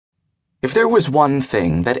If there was one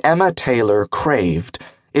thing that Emma Taylor craved,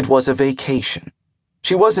 it was a vacation.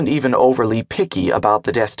 She wasn't even overly picky about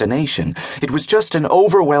the destination. It was just an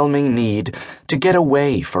overwhelming need to get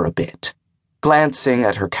away for a bit. Glancing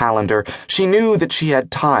at her calendar, she knew that she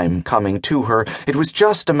had time coming to her. It was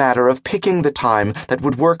just a matter of picking the time that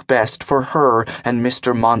would work best for her and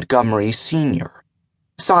Mr. Montgomery Sr.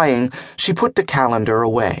 Sighing, she put the calendar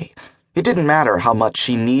away. It didn't matter how much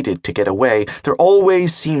she needed to get away. There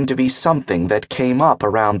always seemed to be something that came up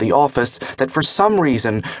around the office that for some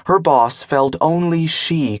reason her boss felt only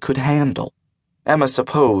she could handle. Emma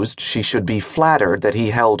supposed she should be flattered that he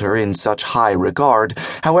held her in such high regard.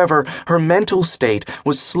 However, her mental state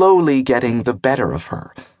was slowly getting the better of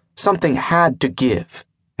her. Something had to give,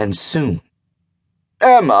 and soon.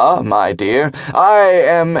 "Emma, my dear, I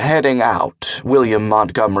am heading out," William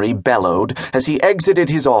Montgomery bellowed as he exited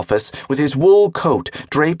his office with his wool coat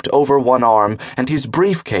draped over one arm and his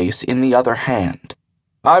briefcase in the other hand.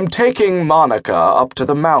 "I'm taking Monica up to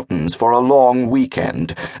the mountains for a long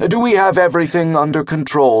weekend. Do we have everything under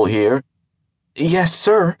control here?" "Yes,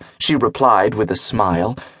 sir," she replied with a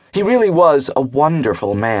smile. He really was a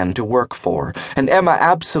wonderful man to work for, and Emma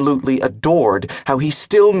absolutely adored how he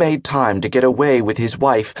still made time to get away with his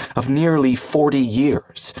wife of nearly 40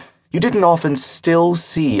 years. You didn't often still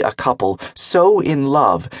see a couple so in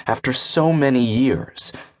love after so many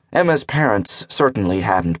years. Emma's parents certainly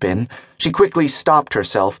hadn't been. She quickly stopped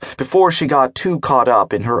herself before she got too caught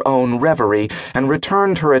up in her own reverie and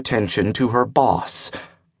returned her attention to her boss.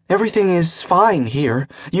 "Everything is fine here.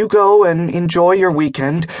 You go and enjoy your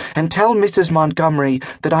weekend and tell Mrs. Montgomery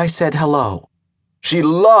that I said hello." "She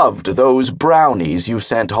loved those brownies you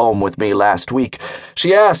sent home with me last week.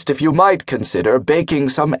 She asked if you might consider baking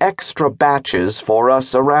some extra batches for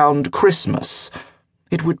us around Christmas."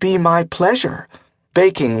 "It would be my pleasure."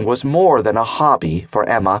 Baking was more than a hobby for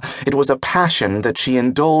Emma. It was a passion that she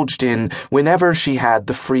indulged in whenever she had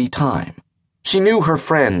the free time. She knew her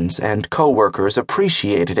friends and co-workers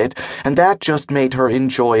appreciated it, and that just made her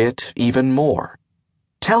enjoy it even more.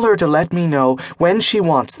 "Tell her to let me know when she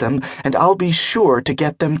wants them, and I'll be sure to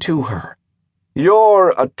get them to her."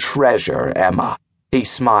 "You're a treasure, Emma," he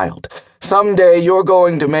smiled. "Someday you're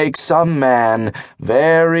going to make some man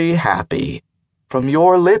very happy." "From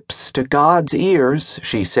your lips to God's ears,"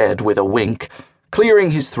 she said with a wink.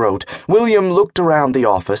 Clearing his throat, William looked around the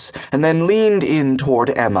office and then leaned in toward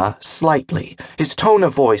Emma slightly, his tone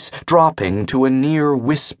of voice dropping to a near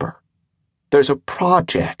whisper. "There's a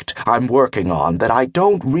project I'm working on that I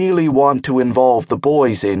don't really want to involve the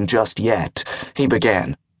boys in just yet," he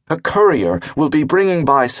began. "A courier will be bringing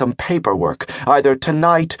by some paperwork either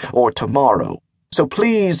tonight or tomorrow, so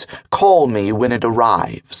please call me when it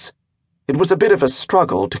arrives." It was a bit of a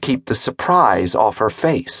struggle to keep the surprise off her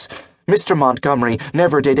face. Mr. Montgomery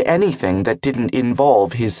never did anything that didn't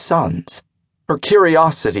involve his sons. Her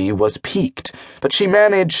curiosity was piqued, but she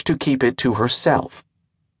managed to keep it to herself.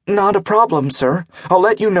 "Not a problem, sir. I'll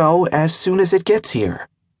let you know as soon as it gets here."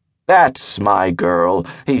 "That's my girl,"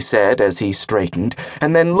 he said as he straightened,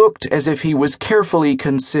 and then looked as if he was carefully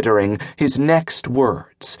considering his next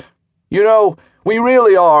words. "You know, we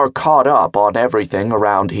really are caught up on everything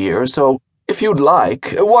around here, so if you'd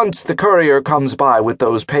like, once the courier comes by with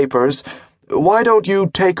those papers, why don't you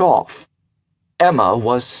take off?" Emma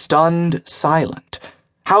was stunned silent.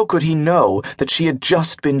 How could he know that she had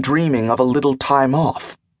just been dreaming of a little time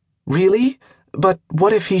off? "Really? But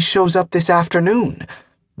what if he shows up this afternoon?"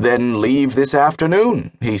 "Then leave this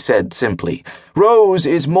afternoon," he said simply. "Rose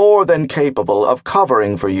is more than capable of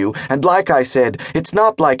covering for you, and like I said, it's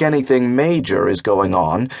not like anything major is going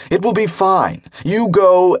on. It will be fine. You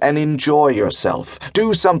go and enjoy yourself.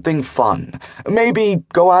 Do something fun. Maybe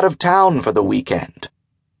go out of town for the weekend."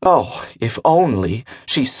 Oh, if only,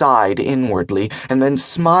 she sighed inwardly and then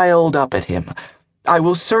smiled up at him. "I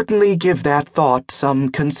will certainly give that thought some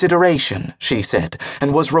consideration," she said,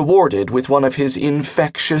 and was rewarded with one of his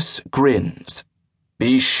infectious grins.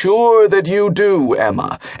 "Be sure that you do,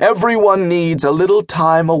 Emma. Everyone needs a little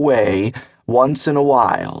time away once in a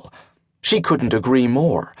while." She couldn't agree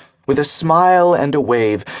more. With a smile and a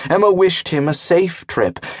wave, Emma wished him a safe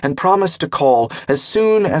trip and promised to call as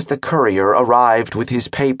soon as the courier arrived with his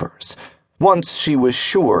papers. Once she was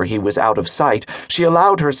sure he was out of sight, she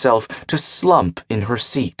allowed herself to slump in her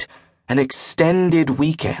seat. An extended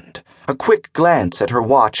weekend. A quick glance at her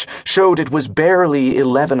watch showed it was barely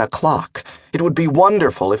 11 o'clock. It would be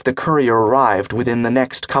wonderful if the courier arrived within the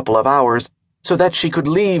next couple of hours so that she could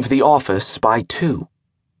leave the office by 2.